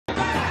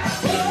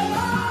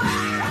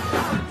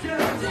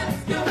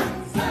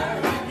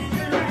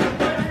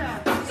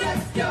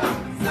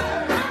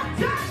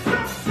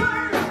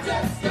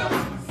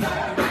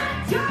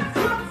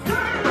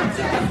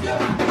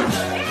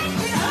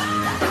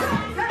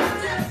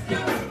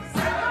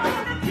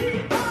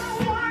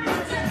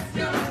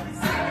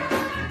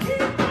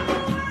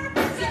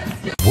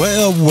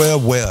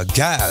Well,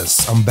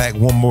 guys, I'm back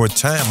one more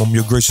time. I'm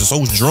your gracious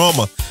host,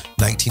 Drama,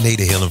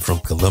 1980, hailing from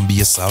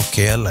Columbia, South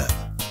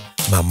Carolina.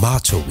 My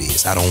motto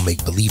is, I don't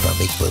make believe, I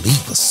make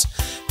believers.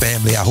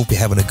 Family, I hope you're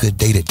having a good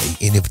day today.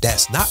 And if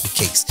that's not the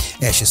case,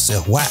 ask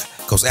yourself why.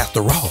 Because after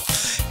all,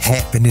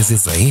 happiness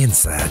is an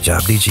inside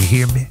job. Did you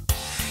hear me?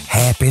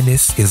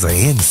 Happiness is an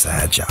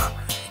inside job.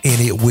 And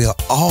it will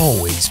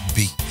always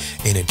be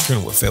an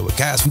internal affair. Well,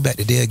 guys, we back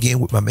today again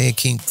with my man,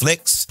 King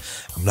Flex.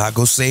 I'm not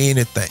going to say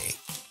anything.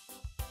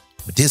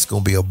 But this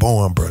going to be a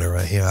barn burner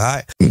right here, all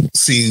right?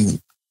 See,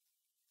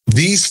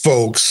 these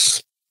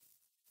folks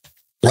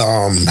who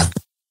are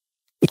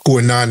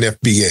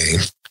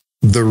non-FBA,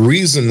 the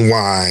reason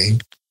why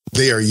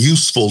they are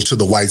useful to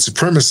the white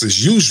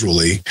supremacists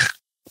usually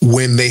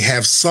when they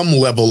have some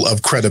level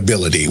of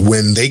credibility,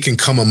 when they can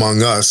come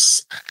among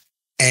us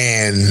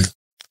and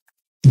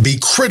be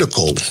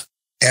critical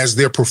as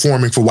they're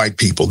performing for white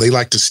people. They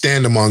like to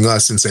stand among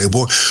us and say,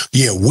 well,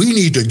 yeah, we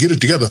need to get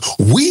it together.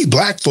 We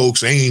black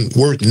folks ain't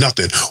worth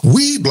nothing.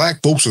 We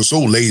black folks are so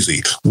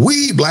lazy.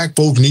 We black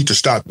folks need to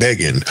stop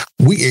begging.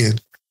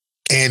 And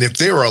if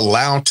they're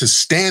allowed to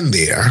stand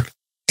there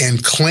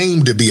and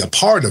claim to be a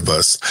part of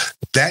us,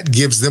 that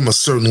gives them a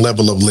certain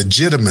level of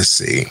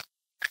legitimacy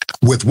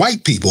with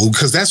white people,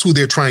 because that's who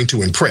they're trying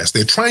to impress.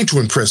 They're trying to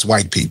impress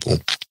white people.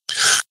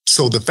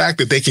 So the fact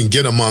that they can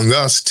get among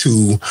us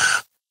to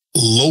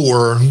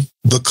lower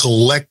the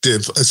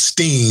collective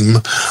esteem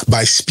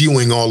by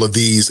spewing all of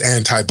these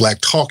anti-black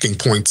talking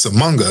points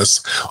among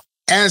us,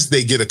 as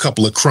they get a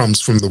couple of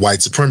crumbs from the white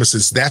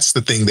supremacists, that's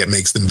the thing that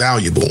makes them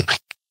valuable.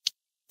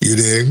 You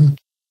dig?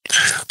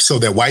 So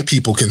that white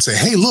people can say,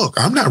 hey, look,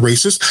 I'm not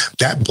racist.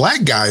 That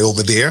black guy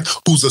over there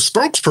who's a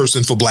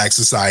spokesperson for black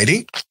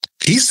society,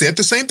 he said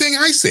the same thing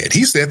I said.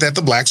 He said that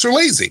the blacks are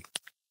lazy.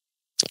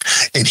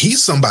 And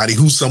he's somebody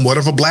who's somewhat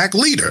of a black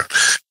leader.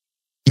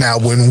 Now,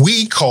 when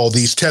we call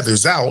these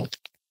tethers out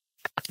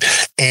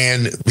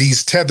and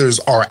these tethers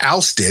are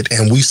ousted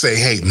and we say,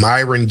 hey,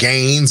 Myron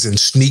Gaines and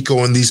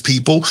Sneeko and these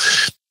people,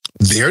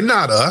 they're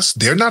not us.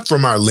 They're not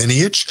from our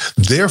lineage.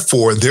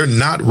 Therefore, they're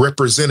not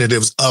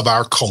representatives of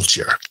our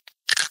culture.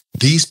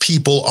 These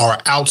people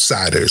are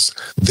outsiders.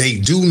 They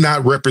do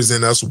not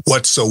represent us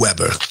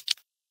whatsoever.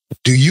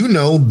 Do you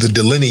know the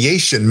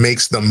delineation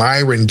makes the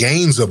Myron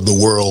Gaines of the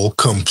world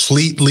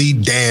completely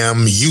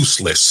damn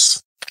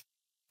useless?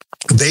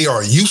 They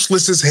are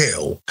useless as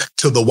hell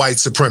to the white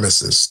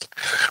supremacists,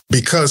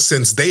 because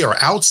since they are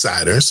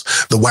outsiders,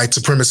 the white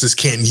supremacists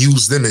can't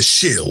use them as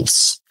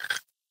shields.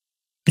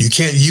 You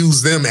can't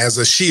use them as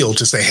a shield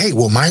to say, hey,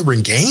 well,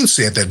 Myron Gaines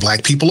said that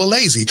black people are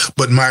lazy,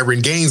 but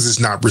Myron Gaines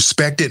is not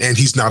respected and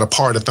he's not a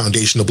part of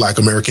foundational black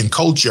American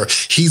culture.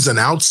 He's an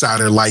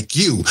outsider like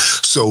you.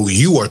 So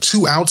you are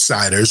two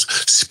outsiders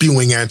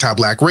spewing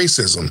anti-black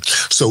racism.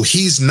 So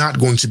he's not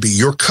going to be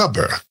your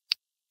cover.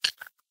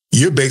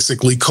 You're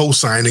basically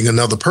co-signing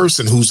another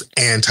person who's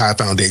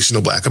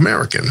anti-foundational black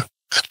American.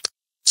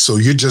 So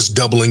you're just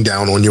doubling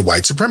down on your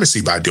white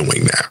supremacy by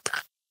doing that.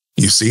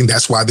 You see,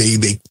 that's why they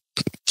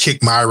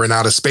kick Myron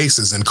out of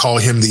spaces and call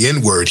him the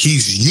N-word.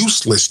 He's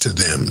useless to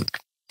them.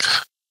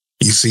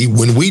 You see,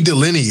 when we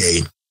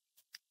delineate,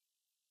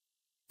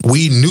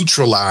 we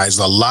neutralize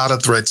a lot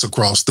of threats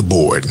across the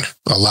board.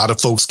 A lot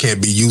of folks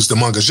can't be used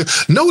among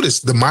us.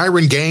 Notice the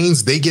Myron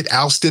Gaines, they get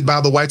ousted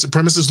by the white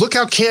supremacists. Look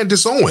how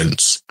Candace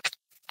Owens,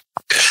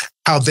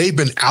 how they've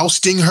been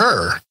ousting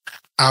her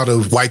out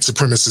of white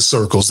supremacist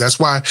circles. That's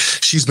why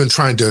she's been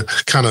trying to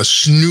kind of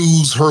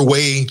snooze her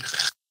way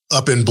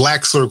up in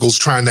black circles,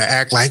 trying to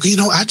act like, you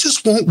know, I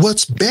just want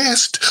what's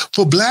best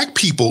for black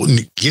people.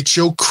 Get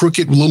your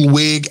crooked little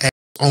wig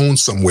on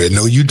somewhere.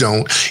 No, you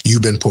don't.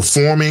 You've been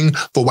performing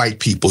for white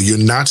people. You're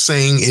not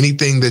saying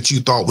anything that you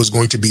thought was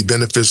going to be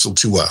beneficial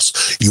to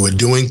us. You are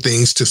doing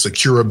things to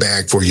secure a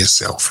bag for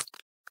yourself.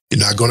 You're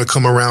not going to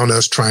come around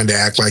us trying to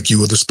act like you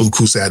were the spook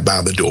who sat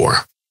by the door.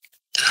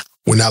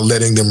 We're not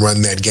letting them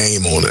run that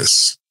game on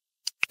us.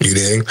 You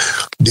dig?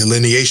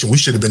 Delineation. We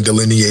should have been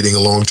delineating a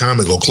long time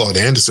ago. Claude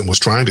Anderson was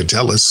trying to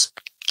tell us.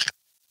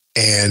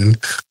 And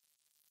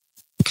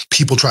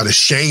people try to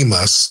shame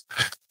us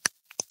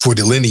for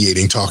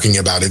delineating, talking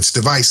about it's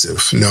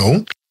divisive.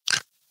 No.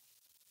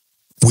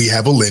 We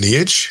have a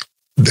lineage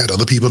that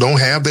other people don't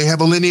have. They have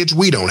a lineage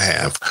we don't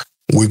have.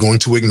 We're going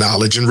to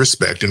acknowledge and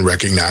respect and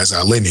recognize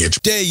our lineage.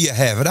 There you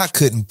have it. I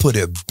couldn't put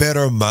it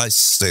better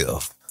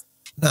myself.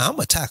 Now, I'm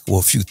going to tackle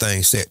a few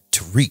things that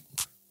Tariq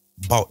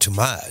brought to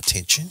my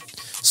attention.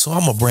 So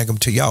I'm going to bring them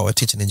to y'all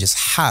attention and just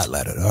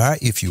highlight it, all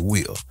right, if you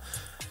will.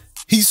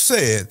 He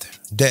said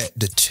that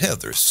the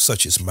tethers,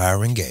 such as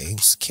Myron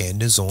Gaines,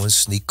 Candace,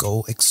 Owens,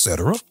 Sneeko,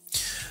 etc.,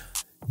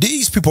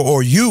 these people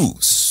are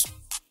used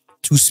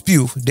to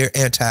spew their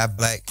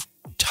anti-black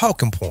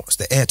talking points,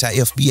 the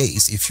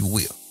anti-FBAs, if you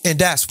will. And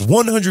that's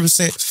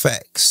 100%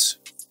 facts.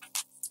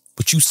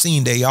 But you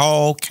seen they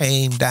all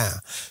came down,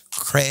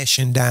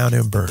 crashing down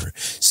and burned.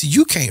 See,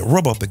 you can't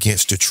rub up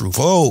against the truth.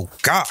 Oh,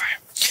 God,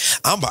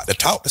 I'm about to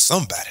talk to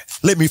somebody.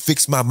 Let me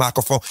fix my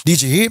microphone.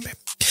 Did you hear me?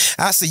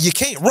 I said, you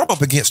can't rub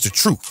up against the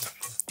truth.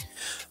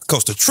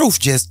 Because the truth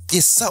just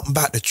is something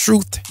about the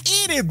truth.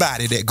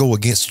 Anybody that go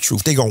against the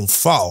truth, they gonna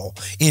fall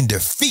in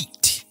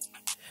defeat.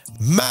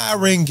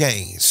 Myron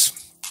Gaines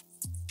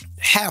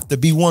have to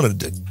be one of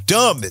the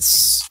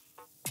dumbest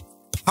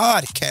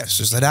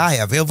podcasters that I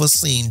have ever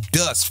seen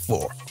thus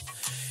far.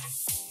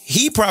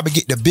 He probably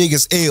get the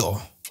biggest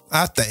L,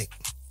 I think.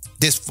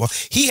 This far.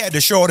 He had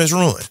the shortest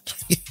run.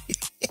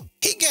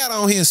 He got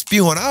on here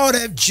spewing all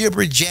that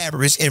gibber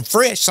jabberish, and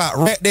Fred shot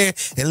right there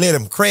and let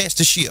him crash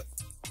the ship.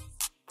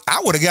 I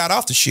would have got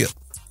off the ship,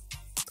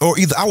 or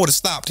either I would have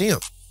stopped him.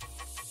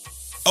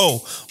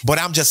 Oh, but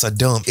I'm just a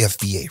dumb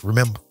FBA,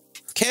 remember?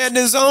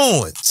 Candace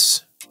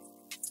Owens,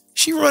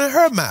 she running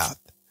her mouth.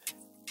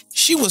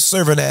 She was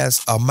serving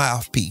as a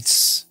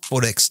mouthpiece for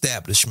the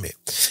establishment.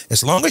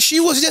 As long as she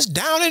was just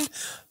downing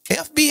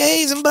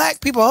FBAs and black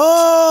people,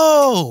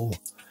 oh,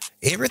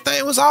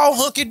 everything was all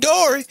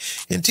hunky-dory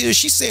until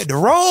she said the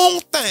wrong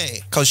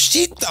thing. Because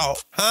she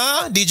thought,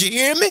 did you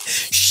hear me?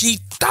 She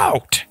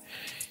thought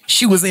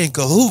she was in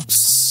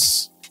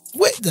cahoots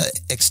with the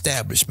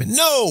establishment.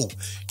 No,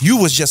 you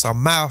was just a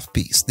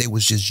mouthpiece they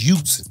was just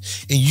using.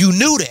 And you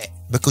knew that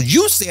because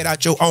you said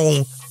out your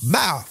own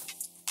mouth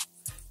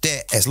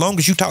that as long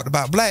as you talked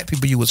about black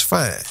people, you was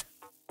fine.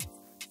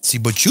 See,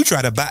 but you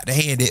try to bite the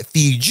hand that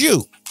feeds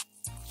you.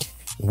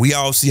 We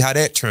all see how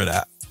that turned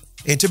out.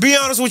 And to be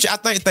honest with you, I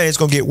think things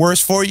gonna get worse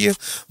for you,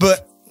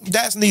 but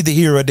that's neither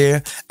here or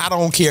there. I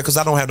don't care because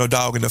I don't have no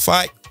dog in the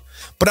fight,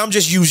 but I'm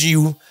just using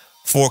you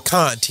for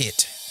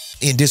content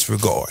in this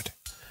regard.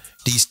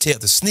 These tell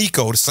the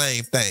Sneeko the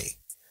same thing.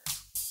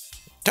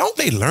 Don't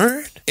they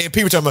learn? And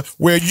people talking about,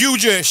 well, you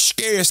just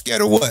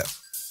scared of what?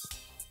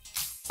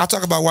 I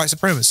talk about white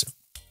supremacy.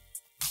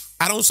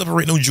 I don't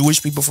separate no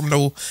Jewish people from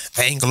no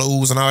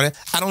Anglos and all that.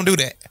 I don't do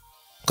that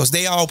because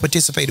they all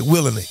participated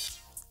willingly.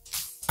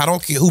 I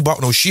don't care who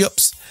bought no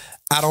ships.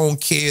 I don't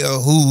care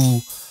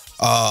who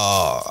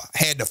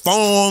had the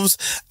farms.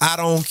 I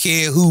don't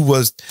care who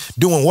was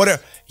doing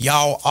whatever.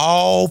 Y'all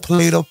all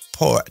played a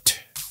part.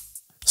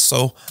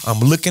 So I'm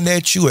looking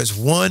at you as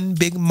one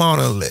big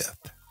monolith.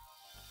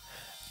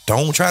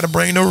 Don't try to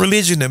bring no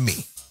religion to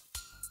me.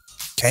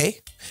 Okay?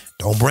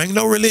 Don't bring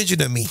no religion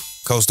to me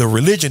because the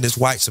religion is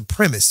white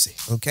supremacy.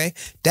 Okay?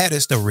 That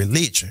is the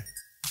religion.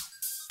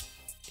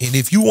 And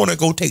if you want to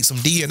go take some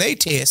DNA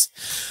tests,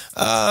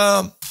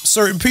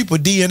 certain people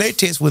DNA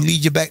tests will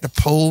lead you back to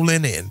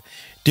Poland and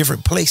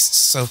different places.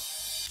 So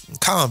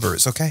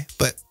converts, okay?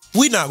 But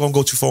we're not going to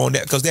go too far on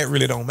that because that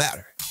really don't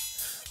matter.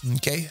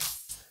 Okay?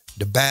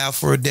 The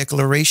Balfour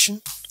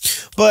Declaration.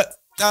 But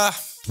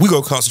we're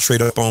going to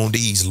concentrate up on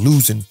these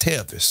losing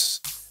tethers.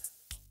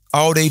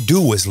 All they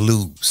do is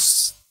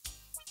lose.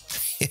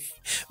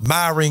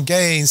 Myron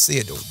Gaines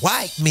said the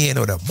white men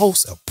are the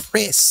most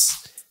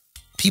oppressed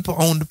people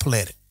on the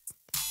planet.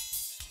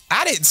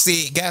 I didn't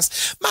see it,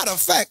 guys. Matter of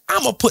fact,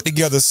 I'm going to put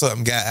together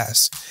something,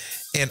 guys.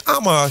 And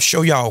I'm going to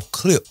show y'all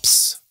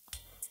clips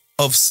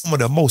of some of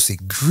the most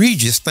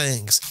egregious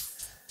things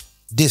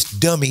this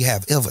dummy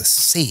have ever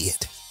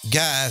said.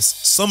 Guys,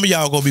 some of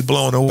y'all going to be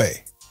blown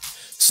away.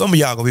 Some of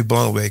y'all going to be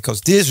blown away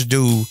because this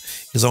dude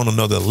is on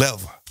another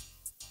level.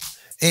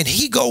 And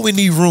he go in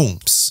these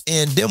rooms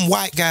and them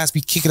white guys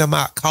be kicking him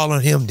out,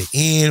 calling him the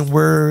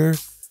N-word.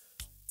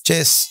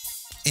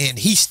 And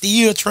he's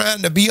still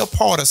trying to be a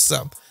part of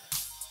something.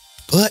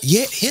 But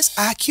yet his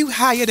IQ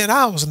higher than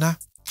ours now.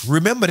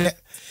 Remember that.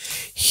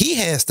 He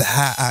has the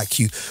high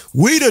IQ.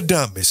 We the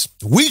dumbest.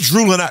 We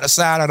drooling out the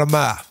side of the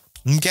mouth.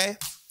 Okay?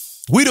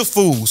 We the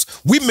fools.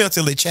 We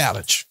mentally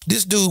challenged.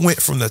 This dude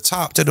went from the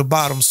top to the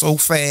bottom so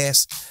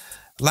fast,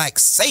 like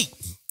Satan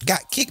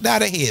got kicked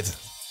out of heaven.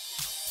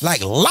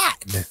 Like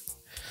lightning.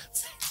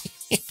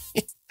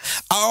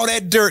 All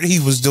that dirt he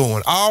was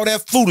doing, all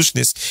that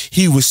foolishness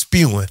he was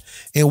spewing,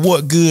 and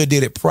what good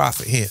did it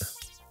profit him?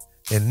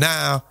 And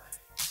now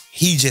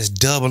he just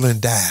doubling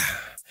down.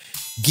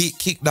 Get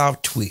kicked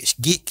off Twitch,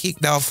 get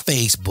kicked off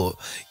Facebook,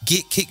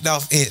 get kicked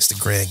off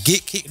Instagram,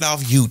 get kicked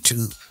off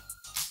YouTube.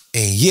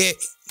 And yet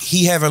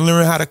he haven't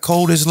learned how to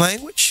code his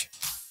language.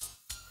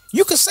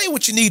 You can say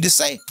what you need to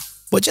say,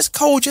 but just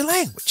code your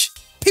language.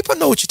 People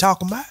know what you're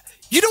talking about.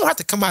 You don't have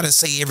to come out and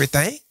say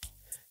everything.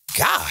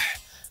 God,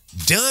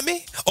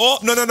 dummy. Oh,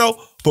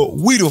 no. But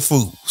we the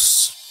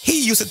fools.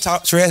 He used to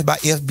talk trash about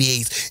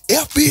FBAs.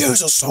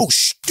 FBAs are so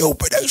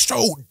stupid. They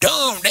so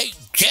dumb. They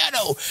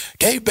ghetto.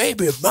 They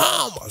baby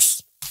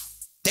mamas.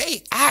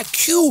 They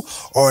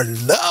IQ are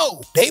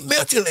low. They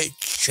mentally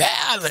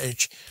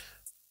challenged.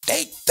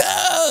 They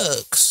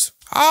thugs.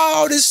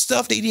 All this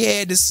stuff that he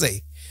had to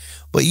say.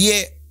 But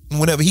yet,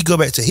 whenever he go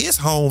back to his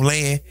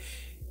homeland,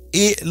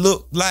 it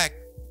looked like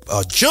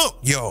a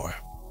junkyard.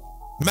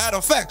 Matter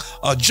of fact,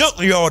 a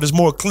junkyard is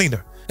more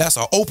cleaner. That's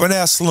an open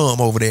air slum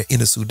over there in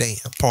the Sudan,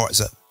 parts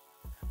of it.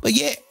 But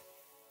yet,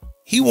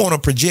 he want to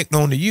project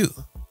onto you.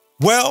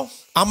 Well,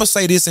 I'm going to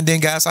say this and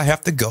then, guys, I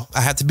have to go. I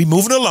have to be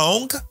moving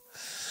along.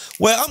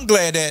 Well, I'm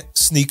glad that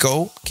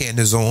Sneeko,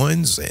 Candace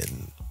Owens,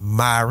 and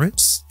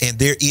Myron's and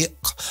their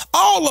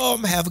all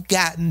of them have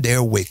gotten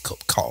their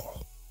wake-up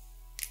call.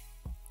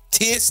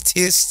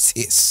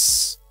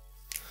 Tis.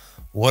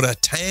 What a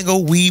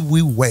tangle we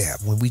web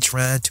when we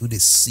trying to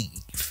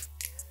deceive.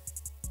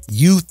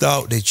 You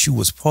thought that you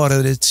was part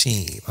of the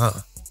team,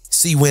 huh?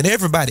 See, when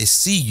everybody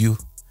see you,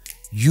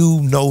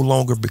 you no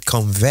longer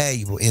become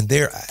valuable in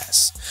their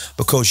eyes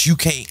because you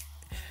can't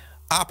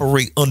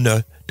operate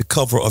under the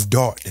cover of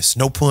darkness.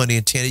 No pun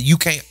intended. You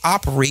can't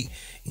operate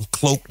in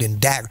cloaked and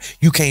dagger.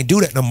 You can't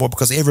do that no more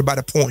because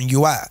everybody pointing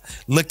you out.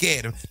 Look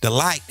at him. The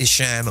light is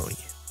shining on you.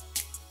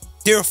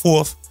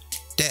 Therefore,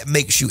 that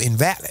makes you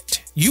invalid.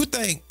 You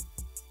think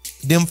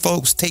them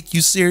folks take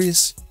you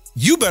serious?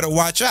 You better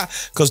watch out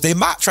because they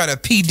might try to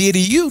P. Diddy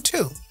you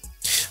too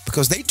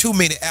because they too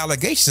many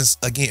allegations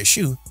against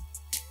you.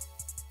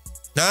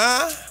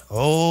 Nah,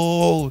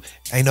 oh,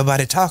 ain't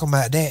nobody talking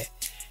about that.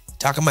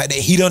 Talking about that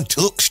he done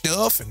took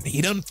stuff and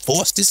he done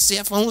forced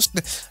himself on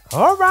stuff.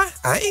 All right,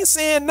 I ain't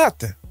saying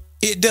nothing.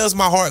 It does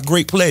my heart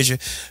great pleasure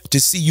to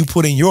see you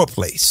put in your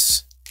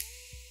place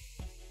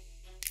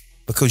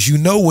because you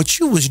know what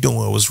you was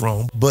doing was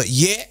wrong, but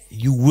yet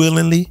you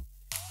willingly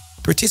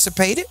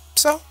participated.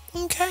 So,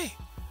 okay.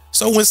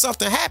 So when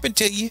something happened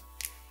to you,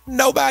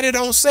 nobody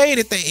don't say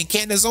anything. And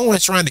Candace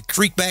Owens trying to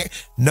creep back.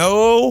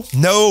 No,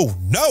 no,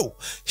 no.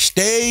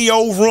 Stay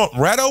your rump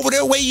right over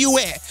there where you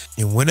at.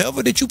 And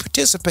whenever that you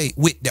participate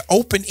with the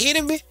open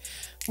enemy,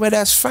 well,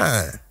 that's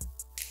fine.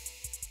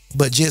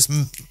 But just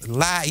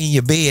lie in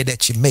your bed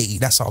that you made.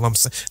 That's all I'm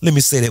saying. Let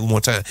me say that one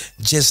more time.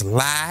 Just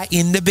lie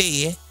in the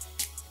bed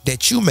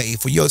that you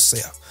made for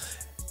yourself.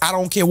 I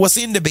don't care what's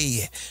in the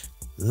bed.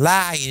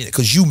 Lie in it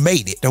because you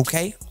made it,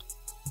 okay?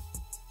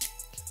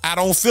 I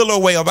don't feel a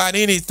way about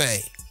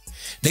anything.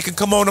 They can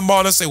come on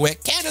tomorrow and say, well,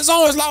 Candace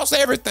Owens lost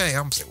everything.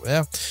 I'm saying,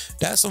 well,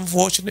 that's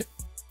unfortunate.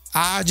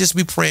 I'll just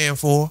be praying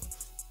for her.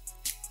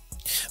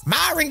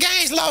 Myron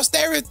Gaines lost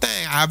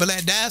everything. I'll be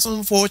like, that's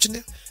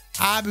unfortunate.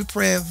 I'll be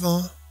praying for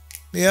her.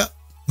 Yeah.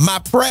 My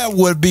prayer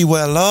would be,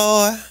 well,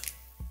 Lord,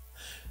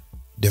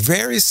 the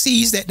very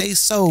seeds that they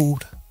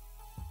sowed,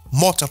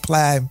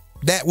 multiply.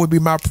 That would be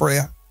my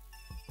prayer.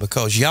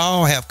 Because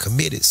y'all have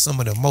committed some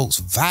of the most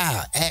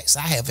vile acts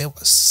I have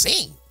ever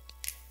seen.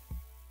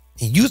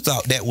 And you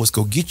thought that was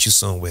going to get you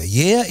somewhere.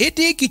 Yeah, it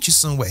did get you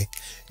somewhere.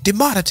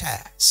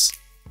 Demonetized.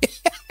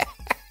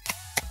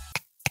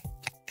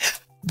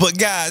 But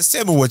guys,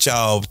 tell me what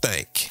y'all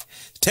think.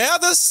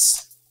 Tell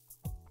us.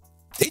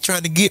 They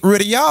trying to get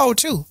rid of y'all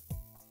too.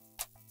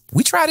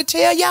 We try to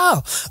tell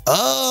y'all.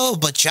 Oh,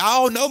 but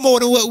y'all know more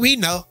than what we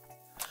know.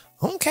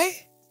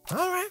 Okay. All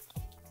right.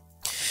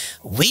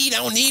 We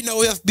don't need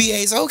no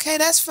FBAs. Okay,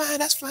 that's fine.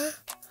 That's fine.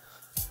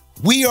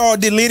 We are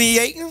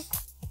delineating,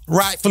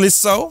 rightfully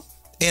so.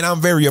 And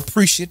I'm very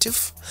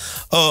appreciative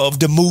of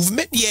the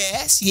movement.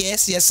 Yes,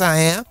 yes, yes, I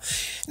am.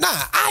 Now,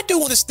 I do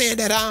understand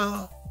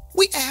that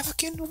we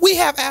African. We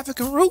have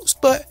African roots,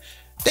 but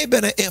they've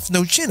been an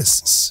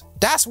ethnogenesis.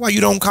 That's why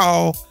you don't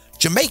call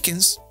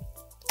Jamaicans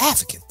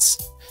Africans.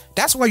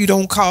 That's why you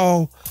don't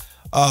call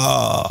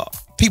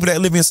people that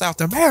live in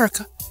South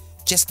America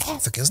just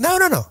Africans. No,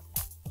 no, no.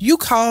 You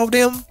call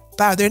them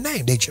by their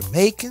name. They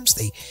Jamaicans,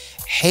 they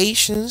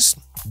Haitians,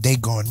 they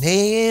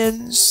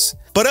Ghanaians.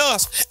 But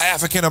us,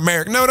 African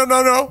American, no, no,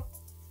 no, no.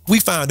 We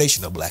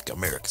foundational Black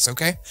Americans,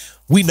 okay?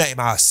 We name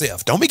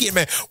ourselves. Don't be getting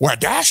mad. Well,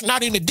 that's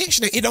not in the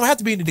dictionary. It don't have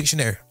to be in the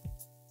dictionary.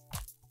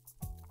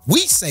 We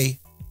say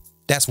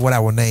that's what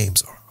our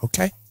names are,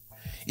 okay?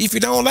 If you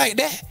don't like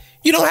that,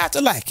 you don't have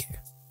to like it.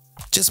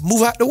 Just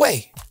move out the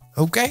way,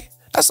 okay?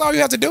 That's all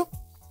you have to do.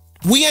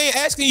 We ain't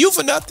asking you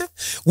for nothing.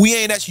 We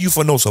ain't asking you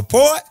for no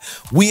support.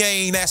 We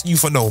ain't asking you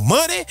for no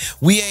money.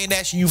 We ain't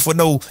asking you for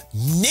no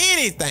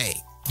anything.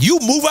 You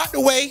move out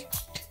the way.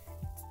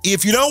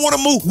 If you don't want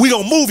to move, we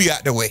gonna move you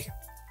out the way.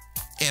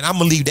 And I'm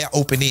gonna leave that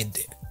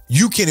open-ended.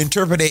 You can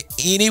interpret it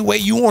any way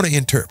you want to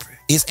interpret.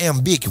 It's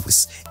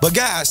ambiguous. But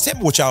guys, tell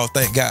me what y'all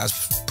think,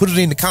 guys. Put it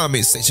in the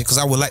comment section because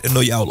I would like to know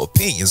y'all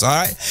opinions, all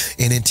right?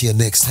 And until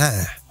next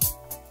time,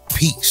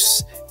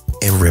 peace.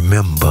 And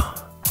remember,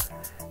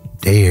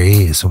 there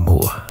is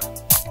more.